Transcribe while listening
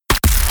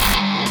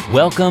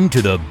Welcome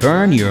to the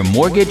Burn Your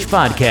Mortgage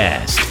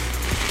Podcast,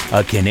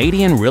 a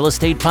Canadian real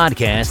estate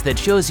podcast that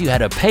shows you how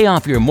to pay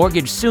off your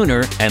mortgage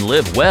sooner and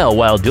live well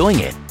while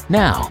doing it.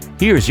 Now,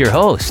 here's your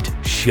host,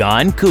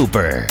 Sean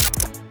Cooper.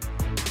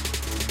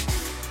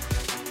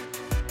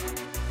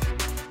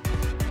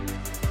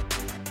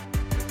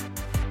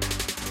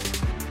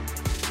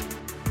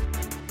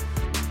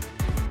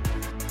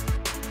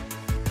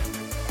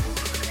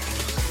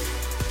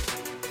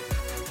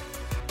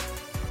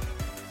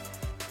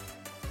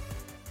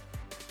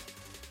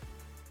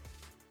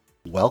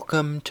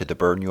 Welcome to the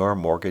Burn Your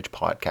Mortgage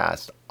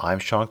Podcast. I'm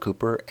Sean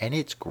Cooper, and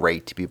it's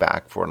great to be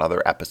back for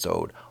another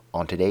episode.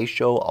 On today's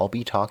show, I'll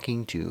be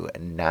talking to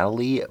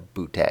Nathalie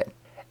Boutet.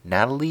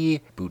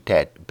 Nathalie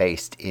Boutet,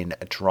 based in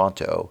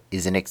Toronto,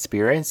 is an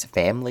experienced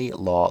family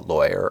law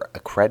lawyer,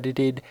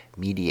 accredited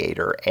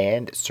mediator,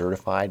 and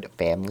certified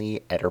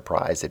family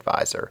enterprise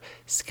advisor,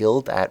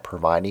 skilled at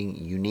providing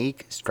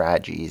unique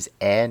strategies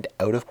and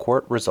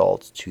out-of-court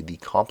results to the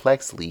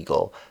complex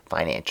legal,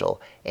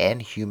 financial,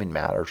 and human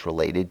matters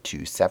related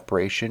to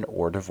separation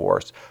or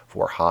divorce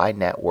for high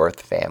net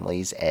worth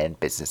families and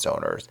business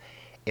owners.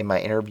 In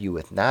my interview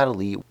with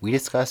Nathalie, we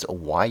discuss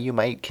why you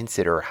might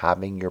consider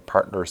having your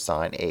partner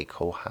sign a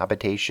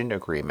cohabitation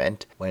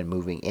agreement when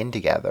moving in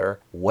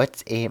together,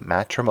 what's a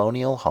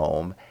matrimonial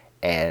home,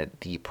 and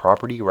the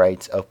property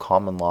rights of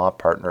common law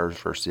partners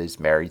versus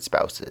married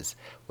spouses.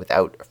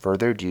 Without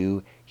further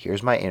ado,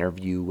 here's my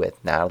interview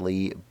with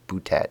Nathalie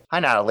Boutet. Hi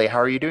Nathalie,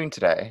 how are you doing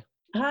today?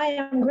 Hi,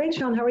 I'm great,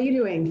 Sean. How are you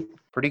doing?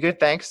 Pretty good,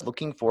 thanks.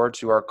 Looking forward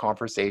to our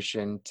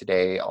conversation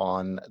today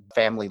on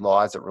family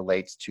law as it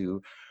relates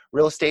to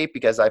real estate,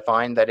 because I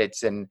find that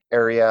it's an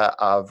area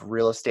of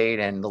real estate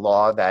and the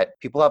law that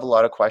people have a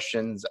lot of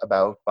questions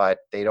about, but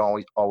they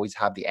don't always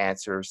have the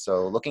answers.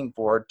 So looking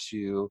forward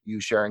to you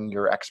sharing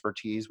your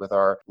expertise with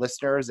our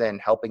listeners and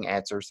helping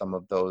answer some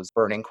of those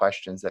burning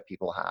questions that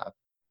people have.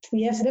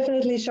 Yes,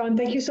 definitely, Sean.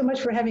 Thank you so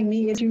much for having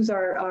me. Issues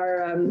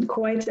are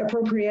quite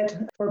appropriate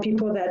for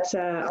people that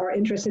are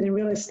interested in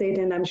real estate,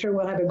 and I'm sure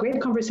we'll have a great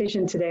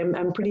conversation today.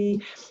 I'm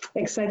pretty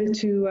excited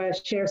to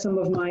share some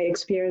of my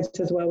experience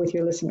as well with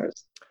your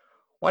listeners.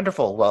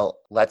 Wonderful. Well,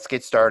 let's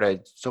get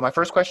started. So my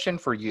first question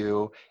for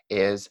you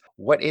is,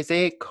 what is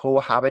a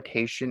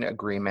cohabitation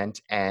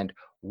agreement and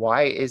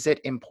why is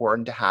it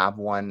important to have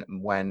one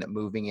when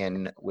moving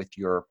in with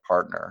your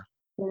partner?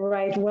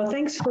 Right. Well,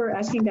 thanks for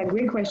asking that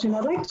great question.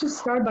 I'd like to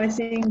start by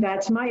saying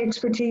that my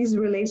expertise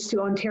relates to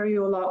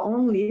Ontario law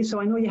only.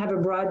 So I know you have a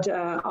broad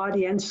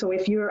audience. So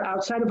if you're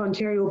outside of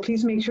Ontario,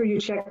 please make sure you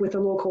check with a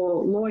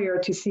local lawyer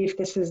to see if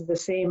this is the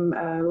same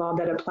law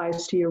that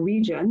applies to your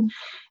region.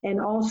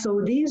 And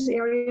also, these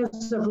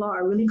areas of law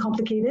are really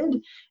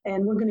complicated,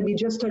 and we're going to be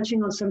just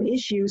touching on some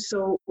issues.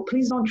 So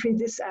please don't treat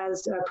this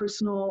as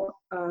personal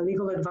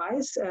legal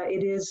advice.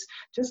 It is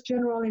just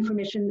general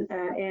information,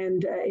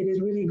 and it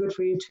is really good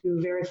for you to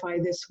verify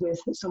this with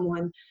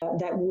someone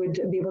that would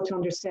be able to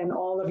understand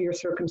all of your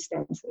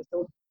circumstances.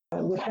 So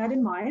with that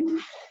in mind,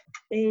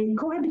 a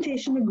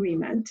cohabitation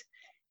agreement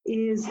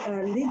is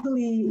a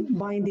legally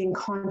binding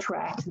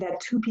contract that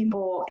two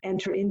people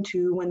enter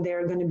into when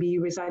they're going to be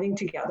residing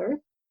together,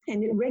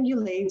 and it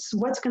regulates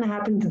what's going to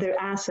happen to their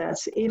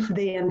assets if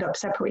they end up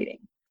separating.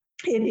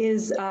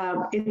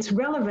 It's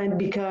relevant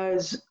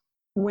because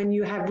when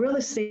you have real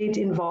estate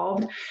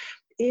involved,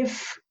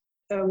 if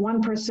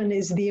one person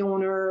is the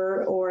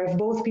owner or if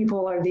both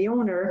people are the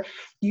owner,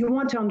 you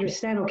want to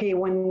understand, okay,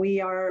 when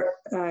we are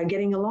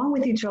getting along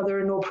with each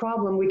other, no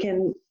problem, we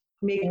can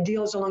make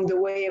deals along the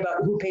way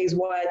about who pays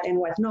what and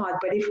what not.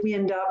 But if we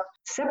end up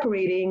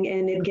separating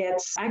and it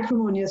gets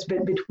acrimonious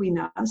between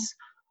us,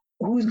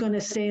 who's going to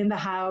stay in the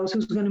house,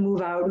 who's going to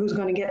move out, who's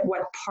going to get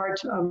what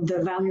part of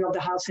the value of the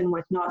house and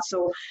whatnot.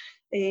 So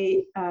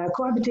a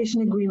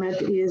cohabitation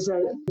agreement is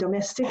a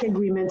domestic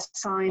agreement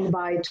signed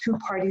by two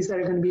parties that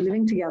are going to be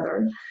living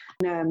together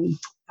in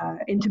an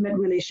intimate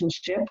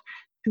relationship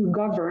to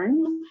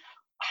govern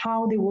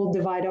how they will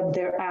divide up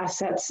their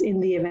assets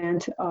in the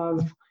event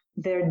of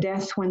their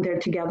death when they're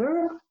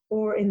together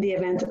or in the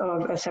event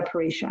of a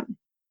separation.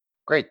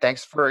 Great.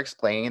 Thanks for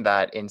explaining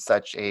that in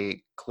such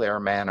a clear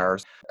manner.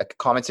 A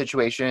common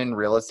situation in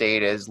real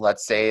estate is,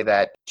 let's say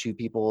that two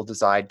people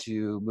decide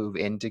to move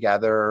in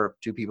together,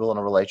 two people in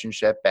a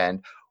relationship,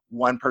 and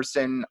one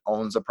person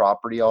owns a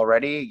property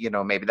already.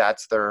 Maybe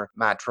that's their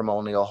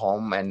matrimonial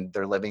home and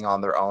they're living on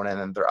their own, and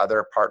then their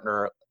other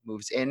partner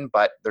moves in,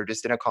 but they're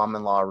just in a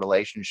common law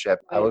relationship.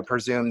 I would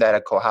presume that a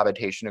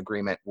cohabitation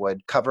agreement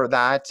would cover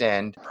that,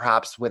 and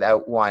perhaps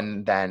without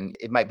one, then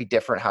it might be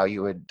different how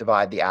you would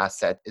divide the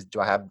asset.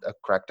 Do I have a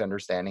correct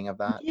understanding of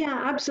that?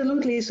 Yeah,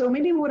 absolutely. So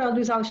maybe what I'll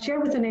do is I'll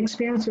share with an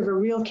experience of a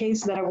real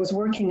case that I was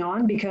working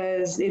on,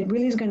 because it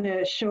really is going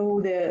to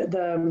show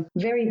the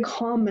very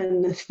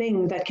common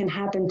thing that can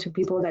happen to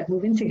people that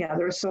move in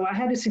together. So I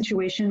had a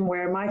situation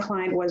where my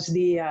client was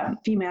the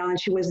female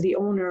and she was the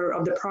owner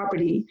of the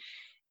property.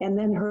 And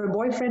then her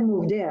boyfriend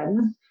moved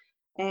in,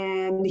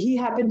 and he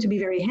happened to be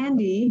very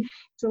handy.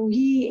 So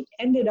he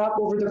ended up,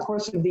 over the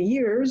course of the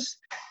years,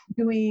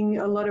 doing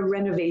a lot of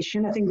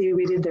renovation. I think they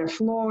redid their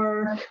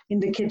floor in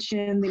the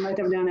kitchen. They might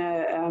have done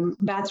a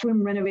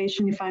bathroom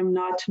renovation, if I'm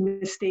not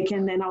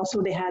mistaken. And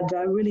also they had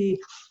really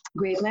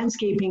great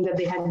landscaping that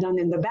they had done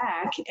in the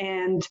back.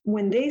 And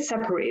when they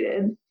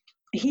separated,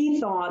 he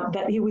thought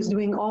that he was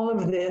doing all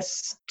of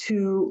this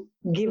to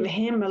give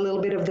him a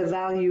little bit of the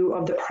value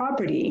of the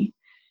property.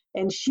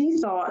 And she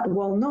thought,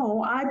 well,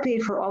 no, I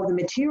paid for all the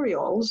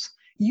materials.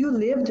 You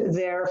lived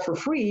there for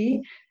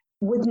free.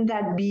 Wouldn't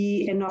that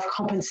be enough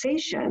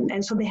compensation?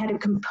 And so they had a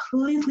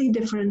completely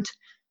different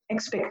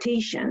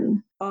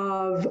expectation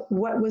of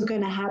what was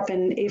going to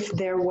happen if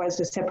there was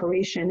a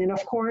separation. And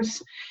of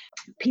course,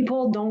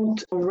 people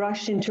don't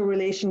rush into a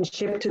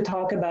relationship to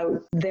talk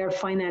about their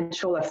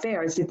financial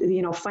affairs.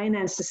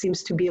 Finance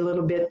seems to be a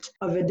little bit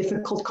of a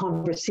difficult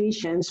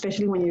conversation,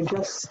 especially when you're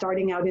just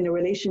starting out in a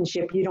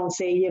relationship. You don't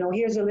say,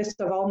 here's a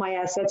list of all my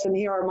assets and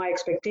here are my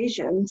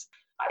expectations.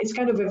 It's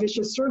kind of a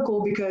vicious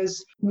circle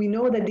because we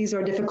know that these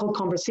are difficult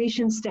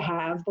conversations to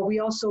have, but we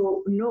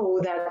also know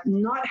that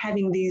not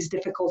having these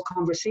difficult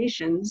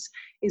conversations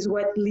is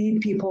what lead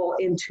people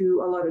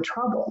into a lot of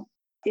trouble.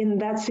 In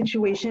that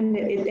situation,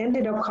 it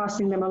ended up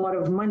costing them a lot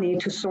of money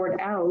to sort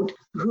out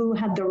who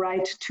had the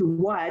right to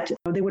what.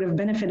 They would have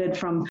benefited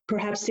from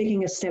perhaps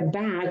taking a step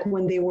back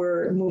when they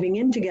were moving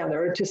in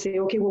together to say,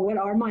 okay, well, what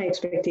are my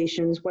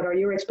expectations? What are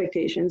your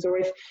expectations? Or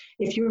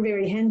if you're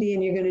very handy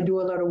and you're going to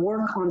do a lot of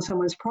work on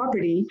someone's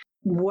property,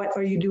 what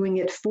are you doing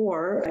it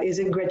for? Is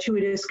it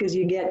gratuitous because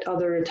you get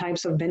other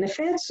types of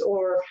benefits?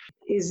 Or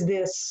is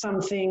this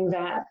something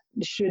that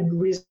should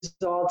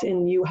result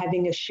in you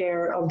having a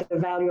share of the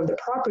value of the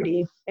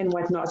property and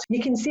whatnot? So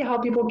you can see how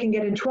people can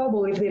get in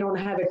trouble if they don't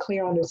have a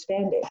clear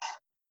understanding.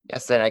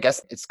 Yes, and I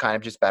guess it's kind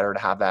of just better to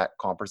have that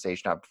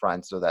conversation up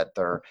front so that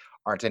there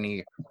aren't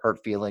any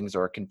hurt feelings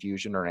or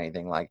confusion or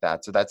anything like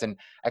that. So that's an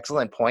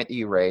excellent point that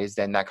you raised,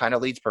 and that kind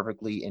of leads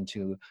perfectly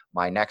into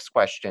my next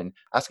question.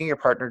 Asking your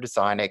partner to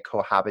sign a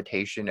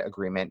cohabitation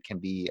agreement can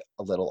be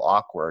a little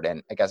awkward,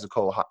 and I guess a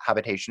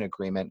cohabitation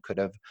agreement could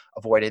have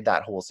avoided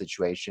that whole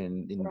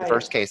situation in the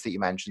first case that you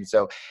mentioned.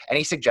 So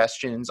any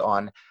suggestions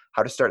on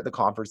how to start the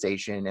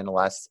conversation in a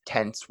less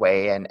tense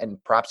way? And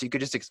perhaps you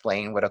could just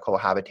explain what a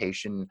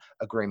cohabitation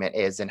agreement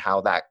is and how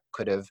that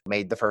could have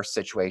made the first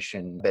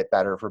situation a bit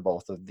better for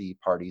both of the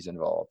parties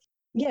involved.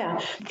 Yeah,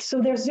 so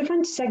there's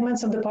different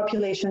segments of the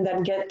population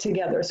that get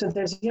together. So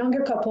there's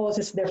younger couples,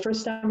 it's their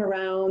first time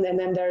around, and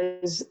then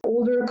there's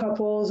older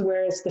couples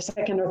where it's the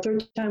second or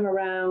third time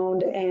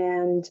around.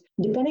 And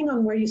depending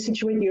on where you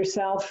situate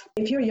yourself,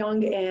 if you're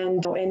young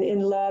and in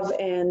love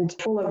and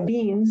full of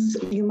beans,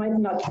 you might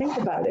not think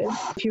about it.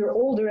 If you're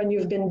older and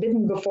you've been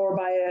bitten before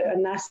by a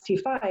nasty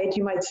fight,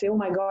 you might say, oh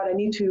my God, I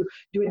need to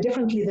do it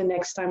differently the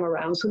next time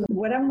around. So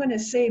what I'm going to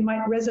say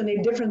might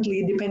resonate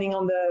differently depending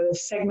on the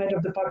segment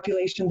of the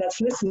population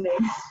that's listening.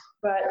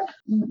 But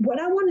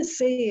what I want to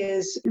say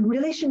is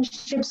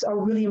relationships are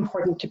really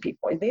important to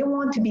people. They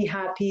want to be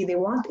happy. They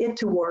want it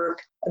to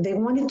work. They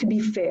want it to be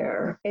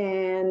fair.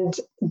 And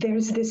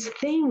there's this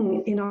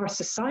thing in our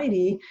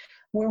society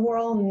where we're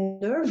all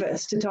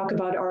nervous to talk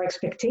about our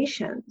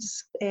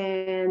expectations.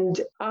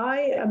 And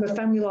I am a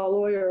family law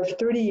lawyer of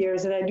 30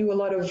 years, and I do a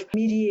lot of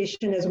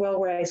mediation as well,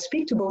 where I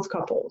speak to both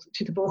couples,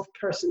 to both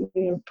persons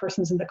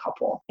in the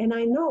couple. And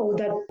I know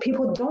that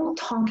people don't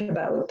talk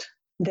about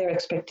their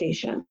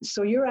expectations.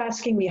 So you're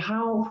asking me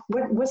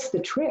what's the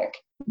trick?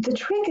 The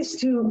trick is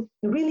to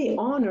really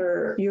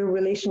honor your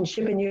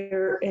relationship and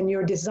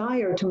your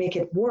desire to make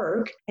it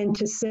work, and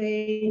to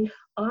say,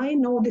 I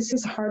know this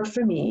is hard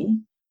for me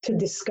to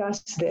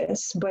discuss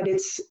this, but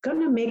it's going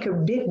to make a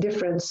big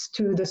difference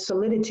to the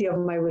solidity of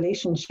my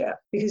relationship.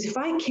 Because if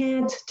I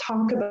can't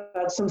talk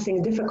about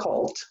something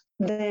difficult,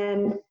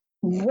 then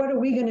what are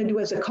we going to do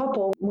as a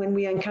couple when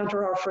we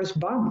encounter our first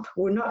bump?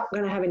 We're not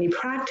going to have any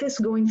practice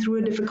going through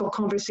a difficult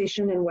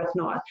conversation and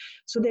whatnot.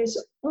 So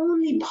there's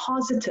only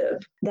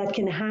positive that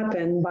can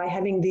happen by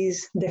having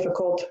these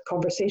difficult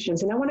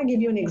conversations. And I want to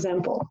give you an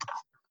example.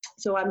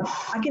 So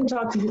I can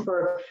talk to you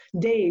for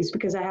days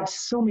because I have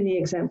so many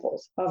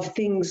examples of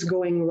things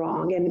going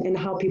wrong and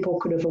how people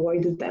could have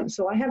avoided them.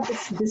 So I have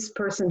this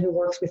person who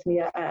works with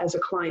me as a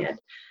client.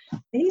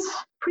 He's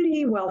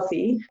pretty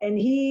wealthy, and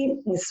he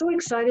is so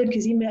excited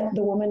because he met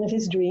the woman of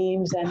his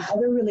dreams, and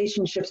other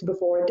relationships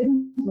before it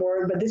didn't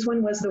work, but this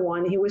one was the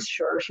one. He was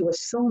sure. She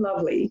was so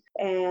lovely,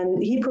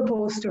 and he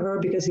proposed to her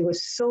because he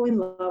was so in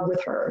love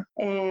with her.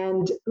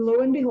 And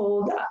lo and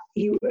behold,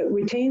 he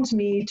retains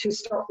me to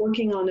start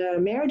working on a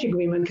marriage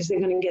agreement because they're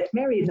going to get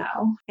married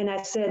now. And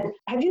I said,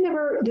 have you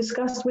never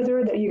discussed with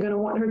her that you're going to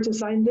want her to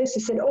sign this?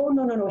 He said, oh,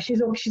 no, she's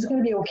going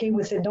to be okay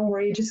with it. Don't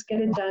worry, just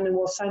get it done and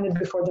we'll sign it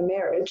before the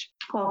marriage.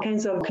 All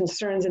kinds of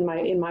concerns in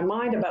my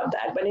mind about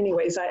that. But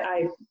anyways,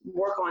 I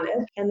work on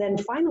it. And then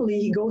finally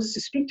he goes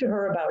to speak to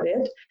her about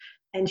it.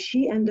 and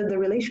she ended the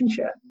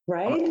relationship,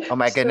 right? Oh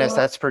my goodness, So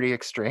that's pretty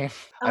extreme.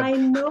 I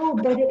know,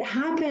 but it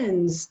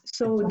happens.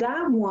 So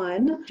that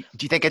one,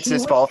 Do you think it's he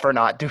his was, fault for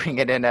not doing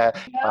it in a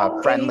well,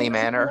 he friendly was in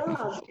manner?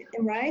 love,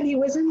 right? He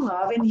was in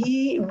love, and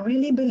he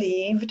really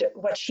believed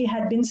what she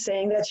had been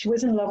saying, that she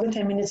was in love with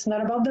him, and it's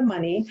not about the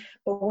money.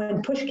 But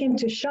when push came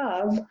to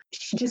shove,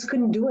 she just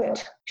couldn't do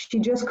it. She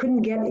just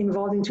couldn't get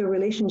involved into a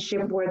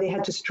relationship where they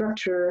had to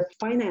structure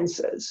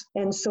finances.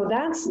 And so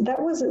that's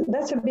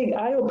a big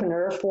eye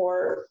opener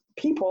for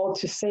people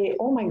to say,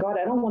 oh my God,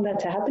 I don't want that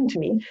to happen to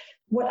me.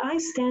 What I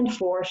stand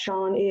for,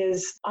 Sean,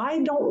 is I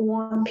don't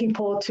want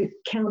people to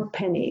count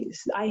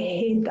pennies. I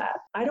hate that.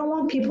 I don't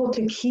want people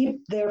to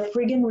keep their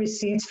friggin'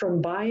 receipts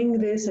from buying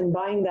this and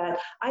buying that.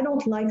 I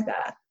don't like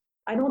that.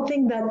 I don't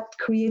think that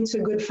creates a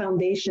good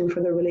foundation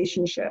for the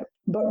relationship.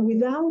 But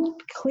without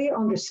clear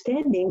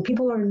understanding,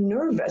 people are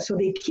nervous. So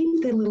they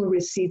keep their little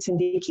receipts and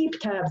they keep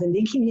tabs and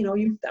they keep,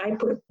 I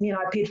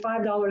paid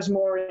 $5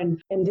 more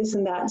and this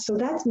and that. So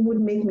that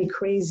would make me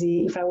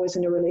crazy if I was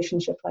in a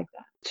relationship like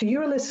that. To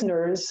your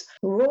listeners,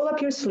 roll up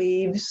your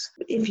sleeves.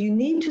 If you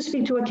need to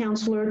speak to a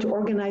counselor to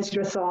organize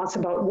your thoughts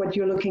about what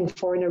you're looking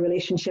for in a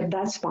relationship,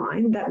 that's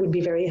fine. That would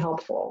be very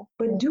helpful.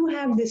 But do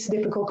have this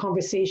difficult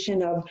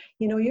conversation of,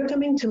 you're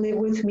coming to live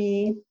with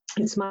me.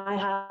 It's my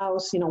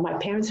house, my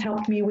parents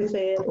helped me with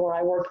it, or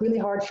I worked really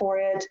hard for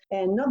it.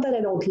 And not that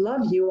I don't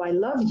love you, I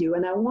love you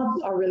and I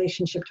want our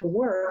relationship to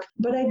work.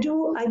 But I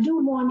do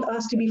want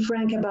us to be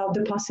frank about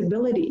the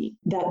possibility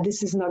that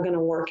this is not going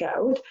to work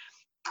out.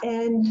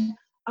 And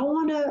I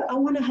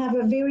want to have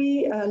a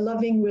very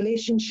loving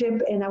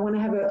relationship, and I want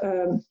to have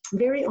a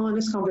very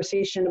honest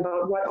conversation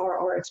about what are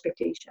our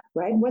expectations,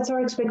 right? What's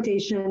our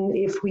expectation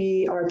if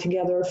we are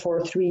together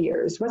for 3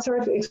 years? What's our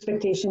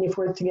expectation if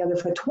we're together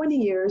for 20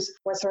 years?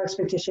 What's our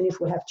expectation if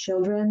we have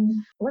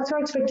children? What's our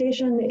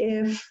expectation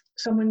if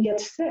someone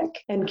gets sick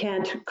and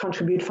can't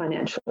contribute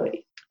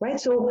financially, right?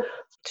 So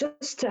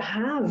just to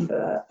have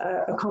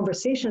a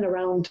conversation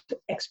around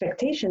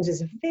expectations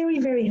is very,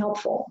 very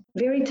helpful,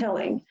 very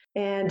telling.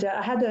 And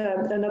I had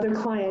another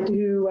client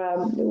who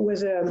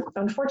was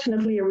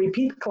unfortunately a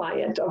repeat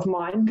client of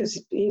mine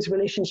because his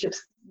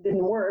relationships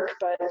didn't work,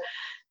 but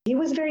he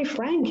was very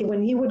frank.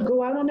 When he would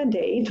go out on a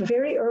date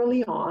very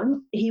early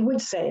on, he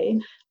would say,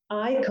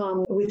 I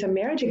come with a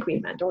marriage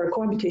agreement or a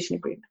cohabitation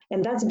agreement.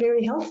 And that's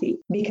very healthy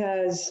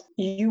because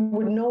you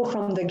would know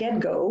from the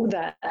get-go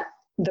that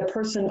the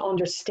person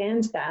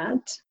understands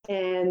that,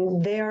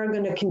 and they are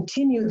going to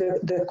continue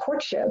the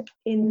courtship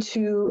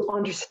into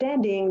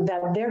understanding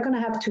that they're going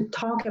to have to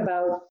talk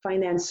about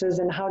finances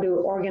and how to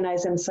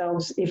organize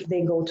themselves if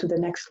they go to the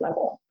next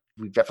level.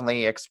 We've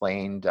definitely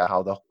explained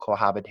how the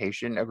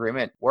cohabitation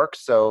agreement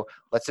works. So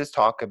let's just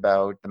talk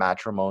about the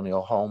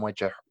matrimonial home,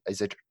 which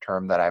is a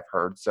term that I've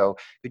heard. So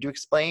could you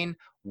explain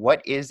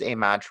what is a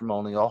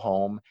matrimonial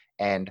home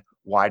and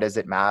why does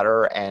it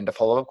matter? And a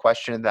follow-up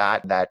question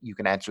to that you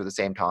can answer at the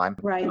same time.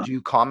 Right.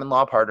 Do common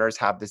law partners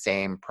have the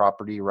same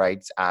property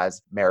rights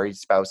as married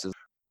spouses?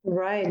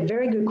 Right.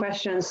 Very good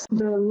questions.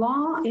 The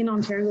law in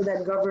Ontario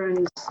that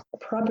governs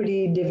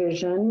property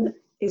division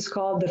is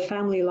called the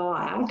Family Law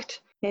Act,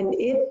 and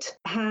it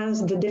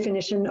has the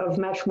definition of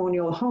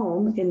matrimonial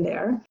home in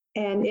there,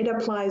 and it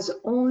applies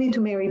only to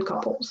married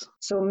couples.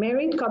 So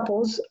married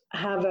couples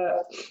have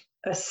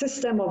a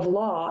system of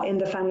law in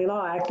the Family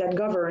Law Act that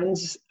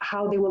governs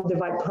how they will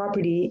divide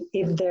property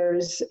if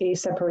there's a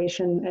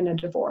separation and a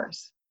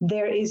divorce.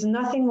 There is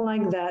nothing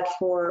like that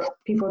for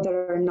people that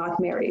are not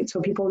married,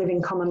 so people live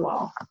in common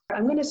law.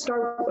 I'm going to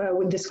start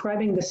with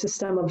describing the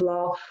system of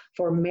law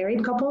for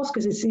married couples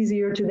because it's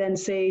easier to then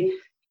say,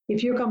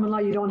 if you're common law,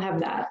 you don't have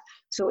that.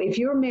 So if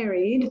you're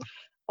married,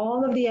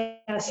 all of the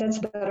assets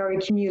that are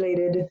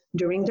accumulated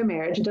during the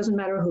marriage, it doesn't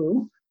matter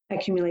who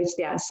accumulates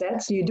the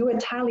assets. You do a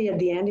tally at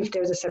the end if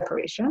there's a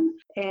separation,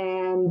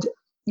 and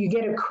you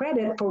get a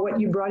credit for what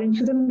you brought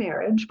into the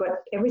marriage,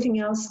 but everything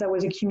else that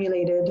was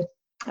accumulated,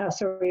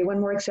 one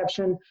more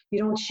exception, you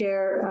don't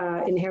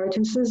share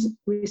inheritances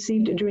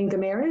received during the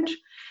marriage.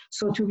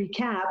 So to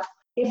recap,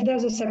 if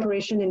there's a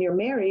separation and you're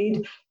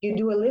married, you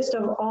do a list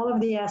of all of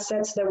the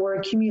assets that were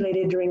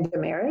accumulated during the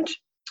marriage.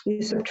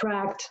 You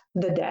subtract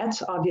the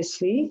debts,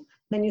 obviously.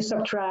 Then you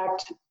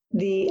subtract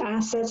the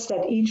assets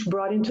that each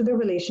brought into the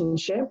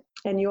relationship,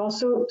 and you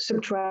also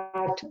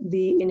subtract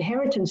the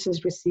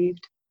inheritances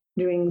received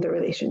during the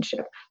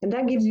relationship. And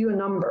that gives you a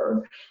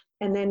number.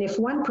 And then if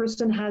one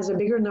person has a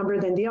bigger number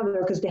than the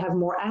other because they have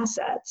more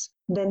assets,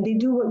 then they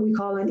do what we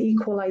call an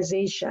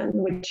equalization,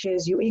 which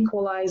is you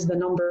equalize the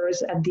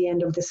numbers at the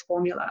end of this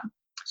formula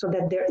so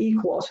that they're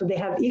equal. So they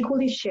have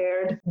equally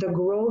shared the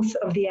growth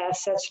of the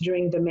assets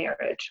during the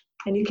marriage.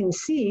 And you can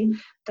see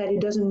that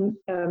it doesn't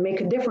make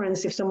a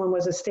difference if someone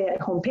was a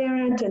stay-at-home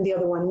parent and the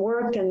other one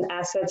worked and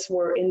assets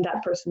were in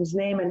that person's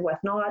name and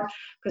whatnot,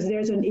 because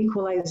there's an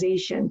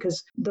equalization,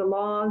 because the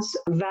laws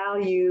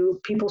value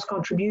people's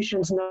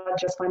contributions, not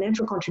just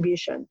financial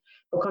contribution,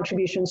 but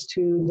contributions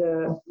to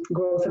the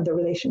growth of the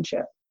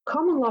relationship.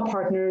 Common law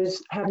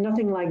partners have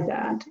nothing like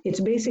that. It's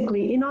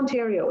basically in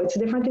Ontario, it's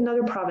different in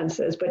other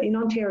provinces, but in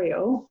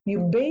Ontario, you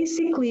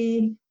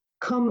basically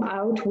come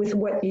out with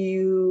what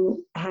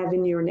you have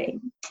in your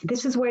name.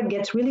 This is where it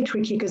gets really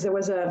tricky because there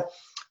was a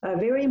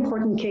very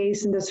important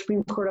case in the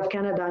Supreme Court of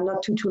Canada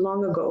not too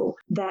long ago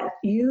that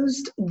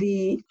used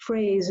the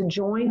phrase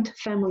joint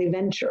family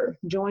venture.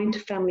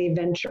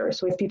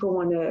 So if people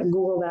want to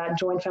Google that,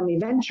 joint family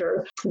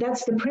venture,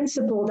 that's the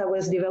principle that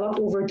was developed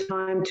over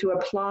time to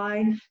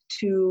apply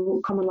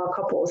to common law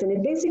couples. And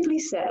it basically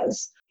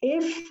says,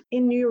 if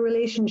in your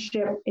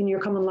relationship, in your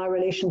common law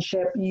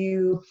relationship,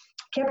 you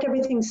kept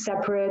everything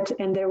separate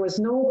and there was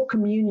no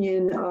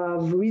communion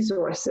of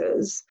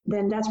resources,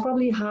 then that's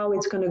probably how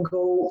it's going to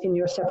go in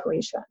your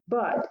separation.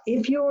 But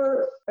if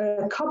you're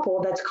a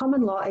couple that's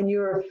common law and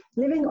you're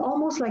living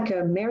almost like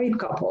a married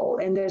couple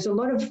and there's a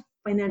lot of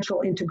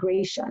financial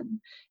integration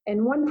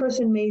and one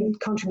person made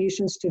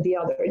contributions to the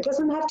other, it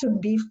doesn't have to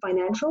be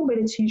financial, but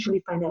it's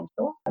usually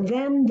financial,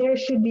 then there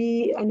should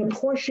be an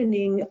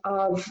apportioning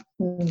of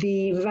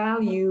the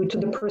value to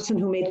the person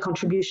who made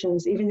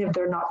contributions, even if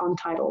they're not on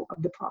title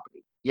of the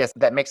property. Yes,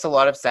 that makes a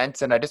lot of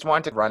sense. And I just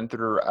wanted to run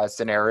through a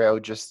scenario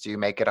just to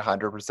make it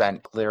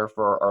 100% clear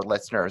for our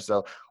listeners.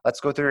 So let's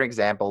go through an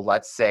example.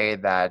 Let's say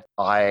that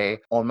I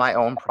own my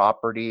own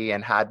property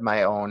and had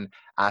my own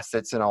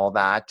assets and all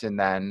that. And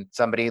then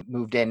somebody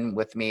moved in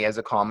with me as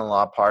a common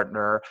law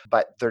partner,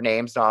 but their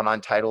name's not on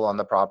title on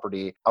the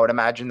property. I would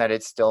imagine that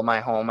it's still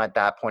my home at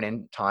that point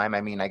in time.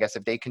 I mean, I guess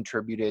if they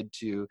contributed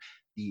to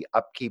the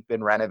upkeep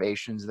and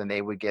renovations, then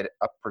they would get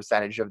a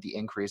percentage of the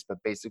increase. But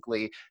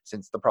basically,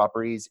 since the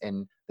property's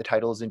in the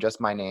title is in just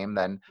my name,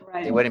 then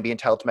they wouldn't be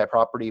entitled to my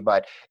property.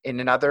 But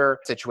in another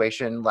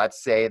situation,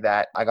 let's say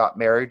that I got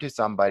married to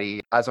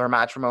somebody as our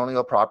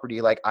matrimonial property,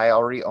 like I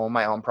already own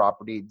my own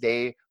property.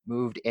 They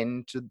moved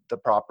into the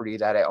property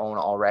that I own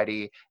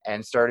already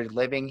and started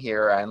living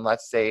here. And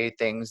let's say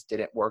things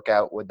didn't work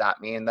out. Would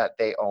that mean that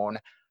they own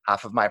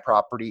half of my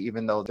property,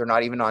 even though they're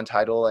not even on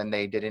title and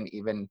they didn't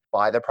even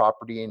buy the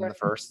property in the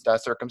first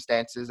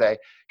circumstances? I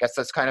guess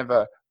that's kind of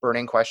a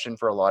burning question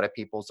for a lot of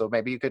people. So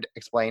maybe you could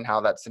explain how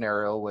that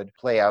scenario would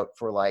play out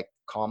for like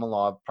common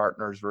law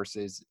partners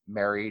versus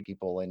married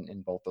people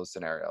in both those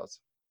scenarios.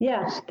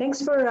 Yeah,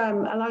 thanks for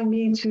allowing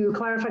me to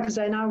clarify, because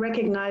I now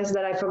recognize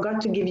that I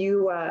forgot to give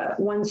you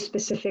one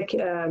specific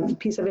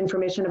piece of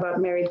information about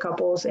married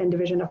couples and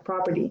division of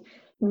property.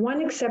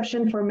 One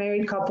exception for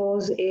married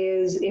couples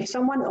is if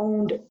someone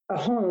owned a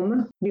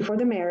home before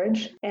the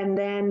marriage and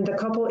then the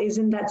couple is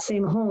in that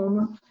same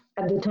home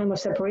at the time of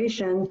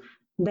separation,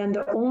 then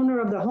the owner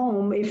of the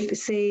home, if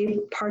say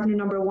partner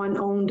number one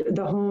owned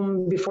the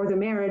home before the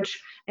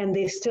marriage and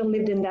they still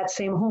lived in that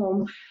same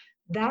home,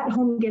 that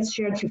home gets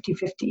shared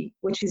 50-50,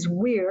 which is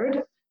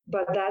weird,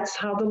 but that's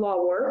how the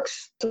law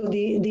works. So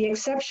the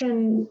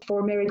exception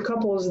for married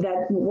couples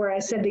that where I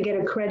said they get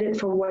a credit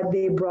for what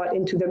they brought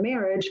into the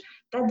marriage,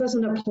 that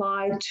doesn't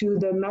apply to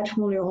the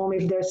matrimonial home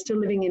if they're still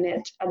living in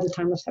it at the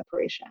time of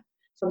separation.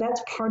 So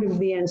that's part of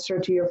the answer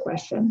to your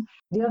question.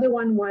 The other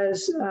one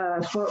was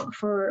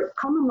for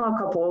common law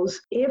couples,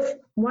 if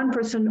one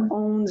person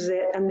owns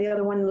it and the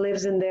other one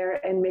lives in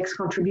there and makes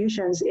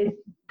contributions,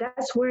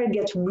 that's where it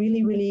gets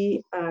really,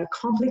 really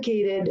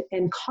complicated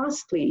and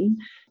costly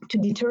to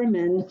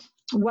determine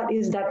what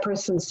is that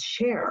person's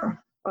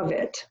share of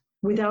it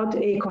without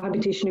a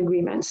cohabitation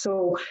agreement.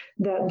 So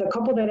the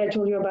couple that I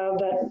told you about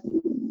that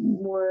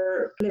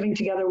were living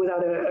together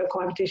without a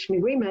cohabitation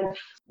agreement,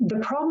 the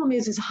problem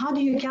is how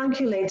do you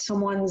calculate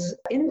someone's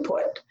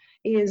input?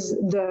 Is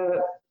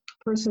the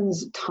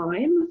person's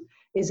time?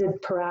 Is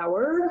it per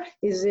hour?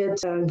 Is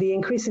it the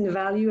increase in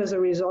value as a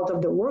result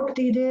of the work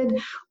they did?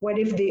 What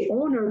if the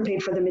owner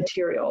paid for the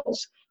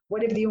materials?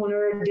 What if the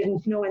owner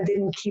didn't know and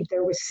didn't keep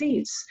their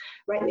receipts,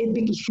 right? You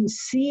can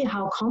see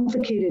how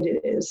complicated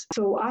it is.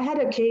 So I had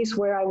a case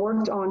where I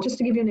worked on, just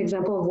to give you an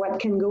example of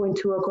what can go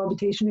into a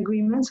cohabitation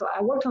agreement. So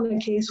I worked on a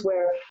case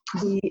where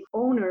the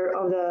owner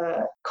of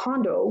the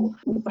condo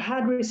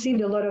had received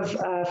a lot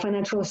of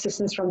financial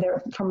assistance from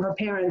her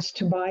parents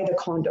to buy the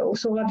condo.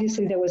 So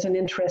obviously there was an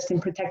interest in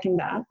protecting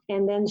that.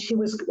 And then she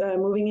was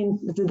moving in,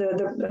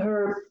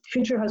 her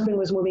future husband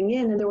was moving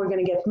in and they were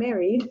going to get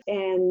married,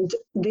 and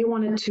they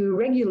wanted to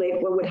regulate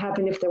what would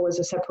happen if there was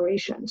a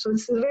separation. So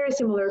it's very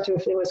similar to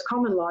if there was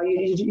common law.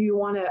 You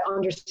want to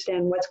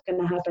understand what's going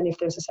to happen if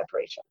there's a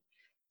separation.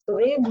 So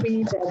they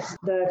agreed that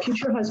the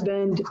future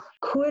husband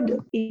could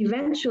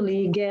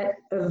eventually get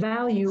a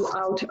value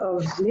out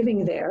of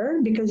living there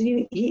because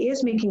he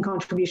is making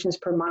contributions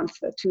per month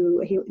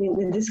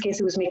in this case,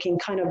 it was making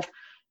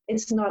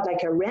it's not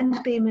like a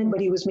rent payment, but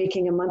he was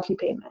making a monthly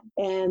payment.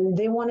 And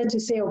they wanted to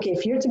say, okay,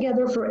 if you're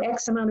together for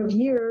X amount of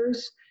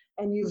years,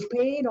 and you've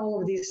paid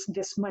all of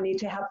this money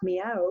to help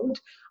me out,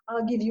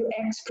 I'll give you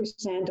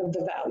X% of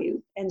the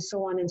value, and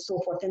so on and so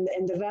forth. And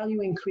the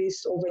value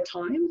increased over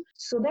time.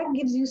 So that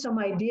gives you some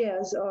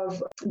ideas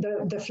of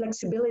the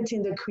flexibility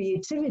and the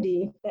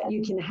creativity that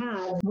you can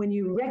have when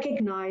you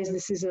recognize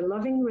this is a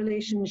loving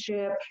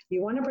relationship.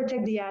 You want to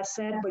protect the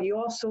asset, but you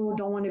also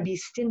don't want to be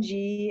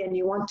stingy, and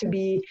you want to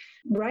be,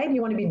 right?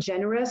 You want to be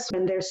generous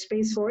when there's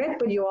space for it,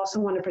 but you also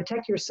want to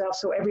protect yourself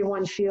so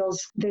everyone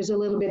feels there's a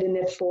little bit in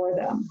it for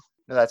them.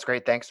 No, that's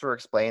great. Thanks for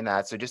explaining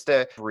that. So just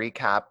to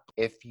recap,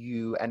 if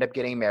you end up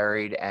getting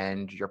married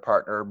and your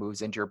partner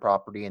moves into your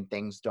property and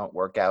things don't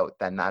work out,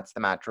 then that's the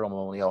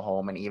matrimonial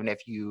home. And even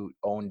if you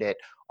owned it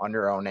on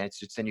your own and it's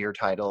just in your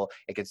title,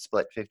 it gets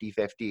split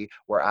 50-50.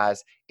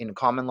 Whereas in a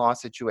common law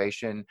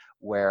situation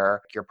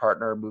where your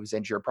partner moves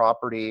into your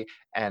property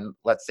and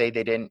let's say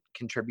they didn't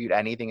contribute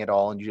anything at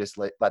all and you just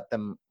let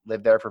them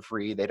live there for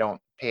free, they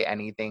don't pay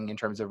anything in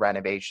terms of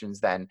renovations,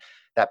 then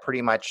that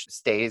pretty much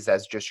stays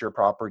as just your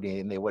property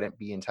and they wouldn't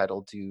be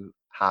entitled to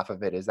half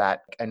of it. Is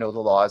that, I know the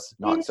law is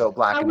not so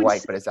black and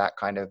white, but is that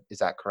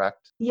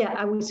correct? Yeah,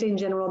 I would say in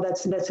general,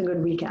 that's a good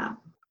recap.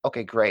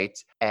 Okay,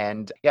 great.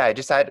 And yeah, I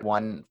just had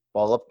one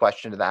follow-up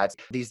question to that.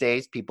 These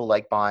days, people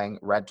like buying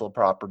rental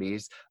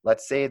properties.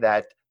 Let's say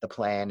that the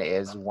plan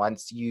is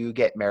once you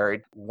get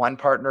married, one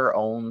partner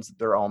owns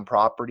their own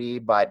property,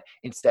 but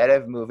instead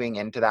of moving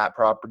into that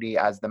property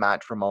as the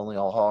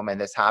matrimonial home, and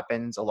this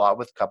happens a lot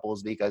with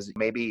couples because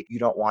maybe you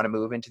don't want to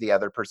move into the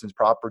other person's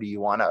property,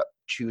 you want to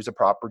choose a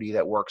property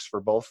that works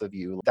for both of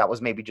you. That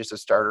was maybe just a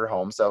starter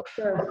home. So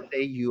Sure.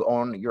 say you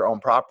own your own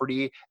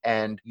property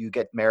and you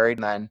get married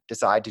and then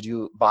decide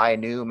to buy a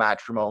new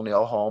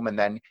matrimonial home, and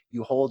then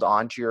you hold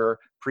on to your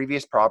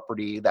previous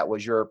property that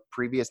was your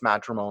previous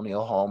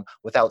matrimonial home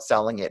without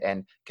selling it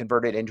and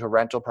convert it into a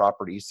rental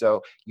property.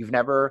 So you've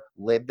never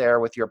lived there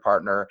with your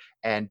partner.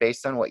 And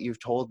based on what you've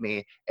told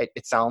me,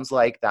 it sounds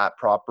like that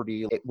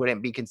property, it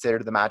wouldn't be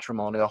considered the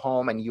matrimonial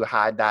home and you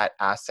had that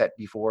asset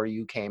before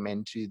you came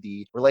into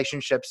the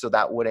relationship. So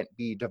that wouldn't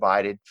be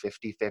divided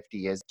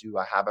 50-50. Do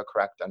I have a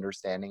correct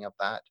understanding of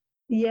that?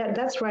 Yeah,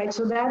 that's right.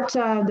 So that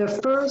the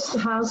first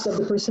house that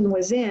the person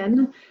was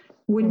in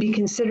would be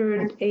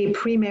considered a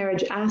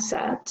pre-marriage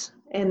asset,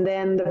 and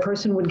then the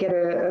person would get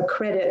a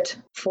credit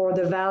for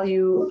the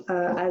value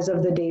as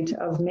of the date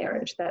of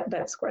marriage.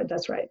 That's correct.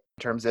 That's right.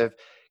 In terms of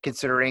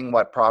considering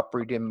what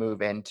property to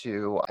move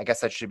into, I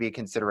guess that should be a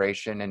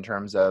consideration in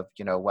terms of,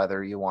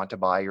 whether you want to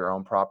buy your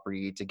own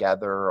property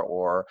together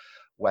or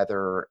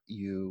whether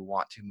you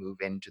want to move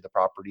into the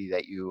property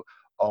that you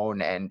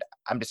own. And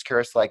I'm just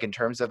curious, like in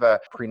terms of a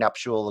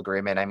prenuptial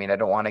agreement, I mean, I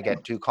don't want to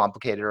get too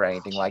complicated or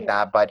anything like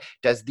that, but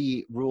does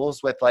the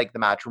rules with like the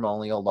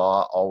matrimonial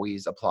law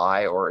always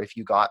apply? Or if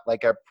you got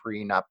like a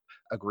prenup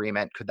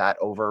agreement, could that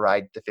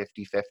override the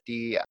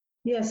 50-50?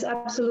 Yes,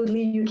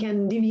 absolutely. You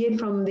can deviate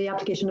from the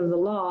application of the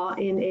law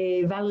in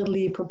a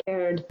validly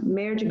prepared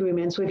marriage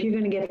agreement. So if you're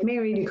going to get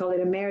married, you call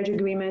it a marriage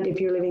agreement. If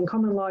you're living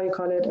common law, you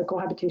call it a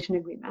cohabitation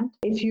agreement.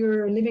 If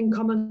you're living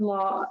common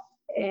law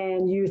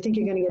and you think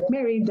you're going to get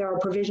married, there are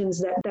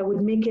provisions that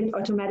would make it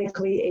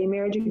automatically a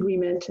marriage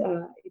agreement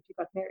if you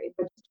got married.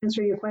 But to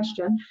answer your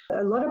question,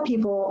 a lot of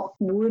people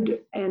would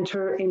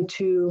enter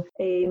into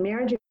a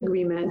marriage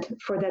agreement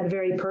for that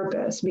very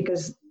purpose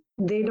because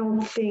they don't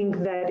think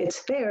that it's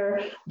fair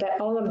that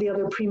all of the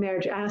other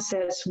pre-marriage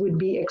assets would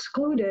be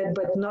excluded,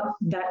 but not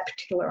that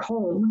particular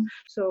home.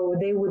 So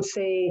they would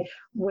say,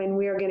 when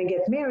we are going to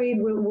get married,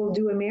 we'll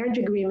do a marriage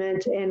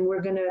agreement and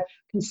we're going to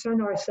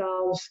concern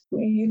ourselves.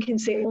 You can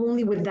say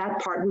only with that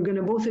part. We're going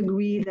to both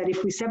agree that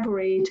if we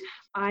separate,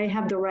 I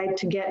have the right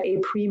to get a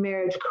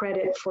pre-marriage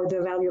credit for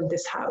the value of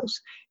this house.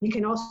 You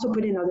can also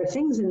put in other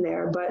things in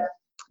there, but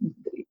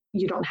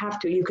you don't have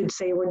to. You could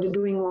say we're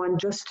doing one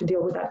just to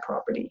deal with that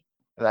property.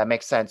 That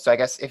makes sense. So I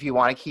guess if you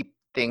want to keep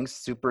things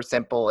super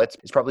simple, it's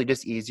probably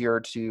just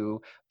easier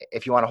to,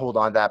 if you want to hold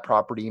on to that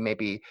property,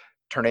 maybe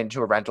turn it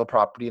into a rental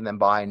property and then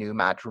buy a new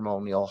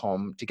matrimonial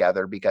home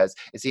together. Because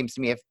it seems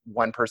to me if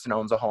one person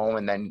owns a home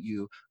and then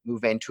you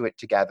move into it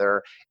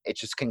together, it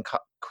just can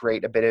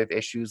create a bit of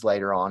issues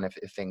later on if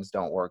things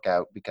don't work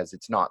out because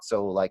it's not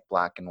so like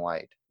black and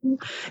white.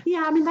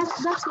 Yeah, I mean,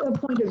 that's a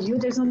point of view.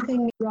 There's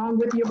nothing wrong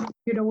with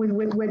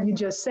with what you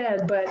just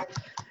said, but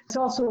it's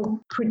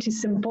also pretty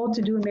simple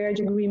to do a marriage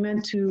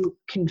agreement to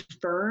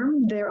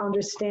confirm their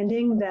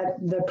understanding that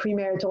the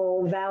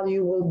premarital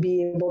value will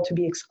be able to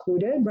be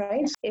excluded,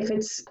 right? If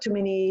it's too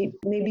many,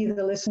 maybe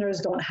the listeners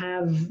don't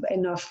have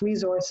enough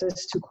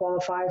resources to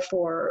qualify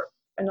for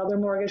another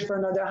mortgage for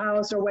another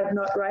house or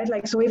whatnot, right?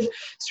 Like, so if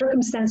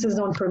circumstances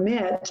don't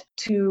permit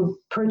to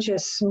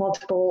purchase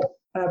multiple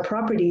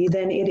property,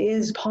 then it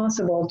is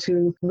possible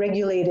to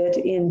regulate it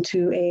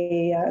into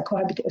a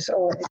cohabitation,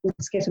 or in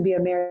this case, would be a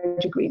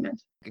marriage agreement.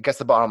 I guess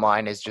the bottom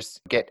line is just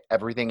get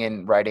everything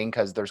in writing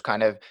because there's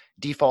kind of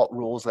default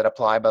rules that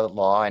apply by the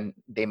law and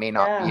they may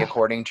not be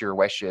according to your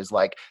wishes,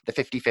 like the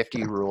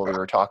 50-50 rule we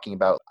were talking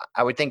about.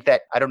 I would think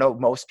that, I don't know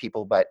most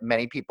people, but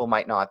many people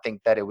might not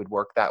think that it would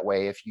work that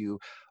way if you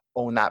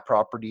own that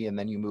property and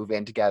then you move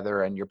in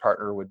together and your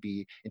partner would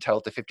be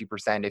entitled to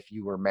 50% if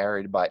you were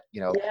married. But,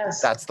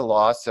 Yes. that's the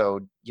law. So,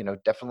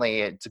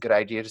 definitely it's a good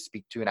idea to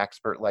speak to an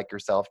expert like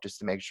yourself just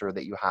to make sure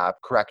that you have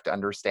correct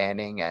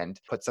understanding and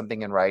put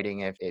something in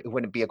writing if it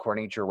wouldn't be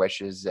according to your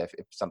wishes if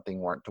something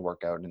weren't to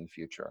work out in the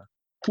future.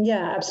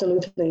 Yeah,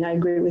 absolutely. I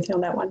agree with you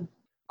on that one.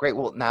 Great.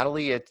 Well,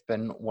 Nathalie, it's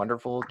been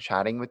wonderful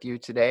chatting with you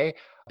today.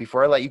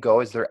 Before I let you go,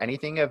 is there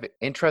anything of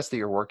interest that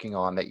you're working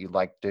on that you'd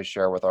like to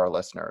share with our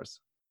listeners?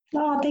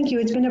 Oh, thank you.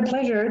 It's been a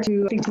pleasure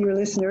to speak to your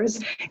listeners.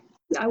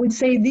 I would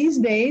say these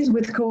days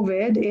with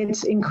COVID,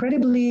 it's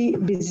incredibly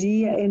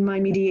busy in my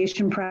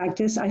mediation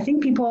practice. I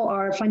think people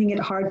are finding it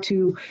hard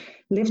to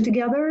live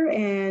together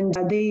and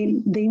they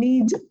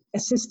need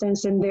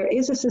assistance, and there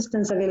is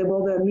assistance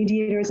available. The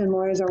mediators and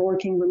lawyers are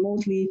working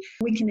remotely.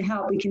 We can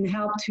help. We can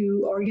help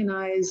to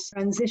organize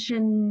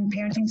transition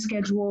parenting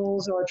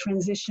schedules or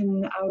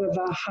transition out of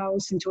a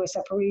house into a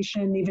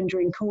separation, even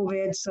during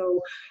COVID.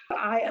 So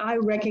I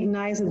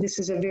recognize that this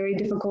is a very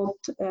difficult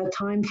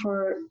time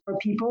for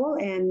people,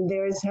 and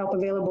there is help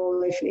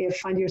available if you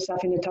find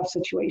yourself in a tough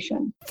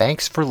situation.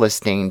 Thanks for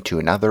listening to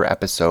another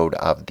episode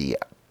of the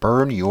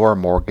Burn Your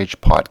Mortgage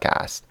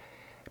podcast.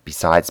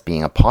 Besides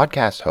being a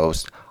podcast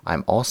host,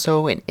 I'm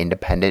also an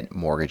independent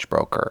mortgage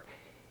broker.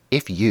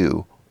 If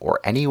you or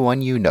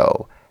anyone you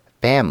know,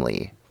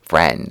 family,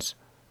 friends,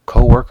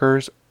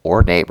 coworkers,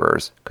 or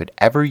neighbors could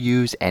ever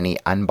use any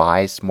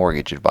unbiased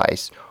mortgage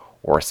advice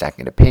or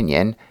second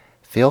opinion,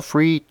 feel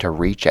free to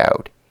reach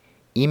out.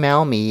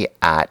 Email me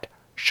at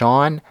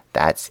Sean,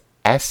 that's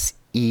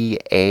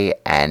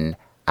SEAN,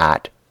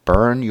 at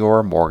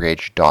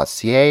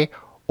burnyourmortgage.ca,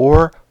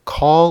 or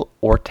call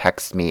or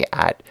text me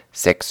at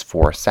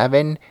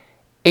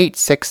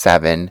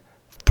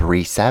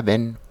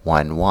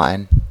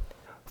 647-867-3711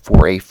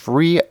 for a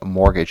free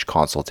mortgage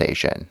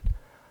consultation.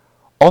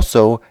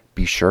 Also,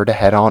 be sure to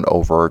head on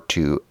over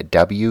to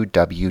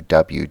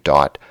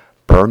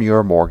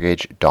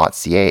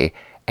www.burnyourmortgage.ca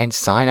and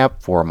sign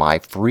up for my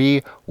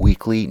free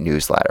weekly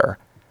newsletter.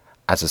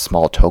 As a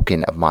small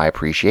token of my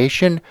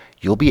appreciation,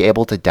 you'll be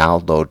able to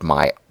download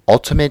my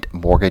ultimate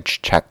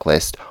mortgage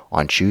checklist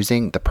on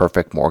choosing the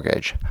perfect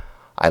mortgage.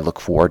 I look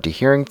forward to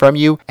hearing from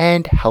you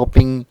and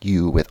helping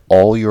you with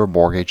all your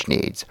mortgage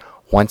needs.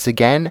 Once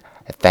again,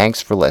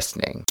 thanks for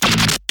listening.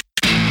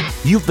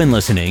 You've been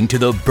listening to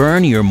the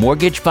Burn Your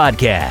Mortgage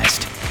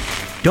podcast.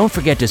 Don't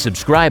forget to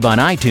subscribe on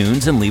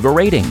iTunes and leave a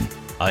rating.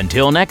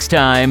 Until next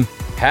time,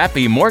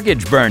 happy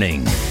mortgage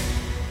burning.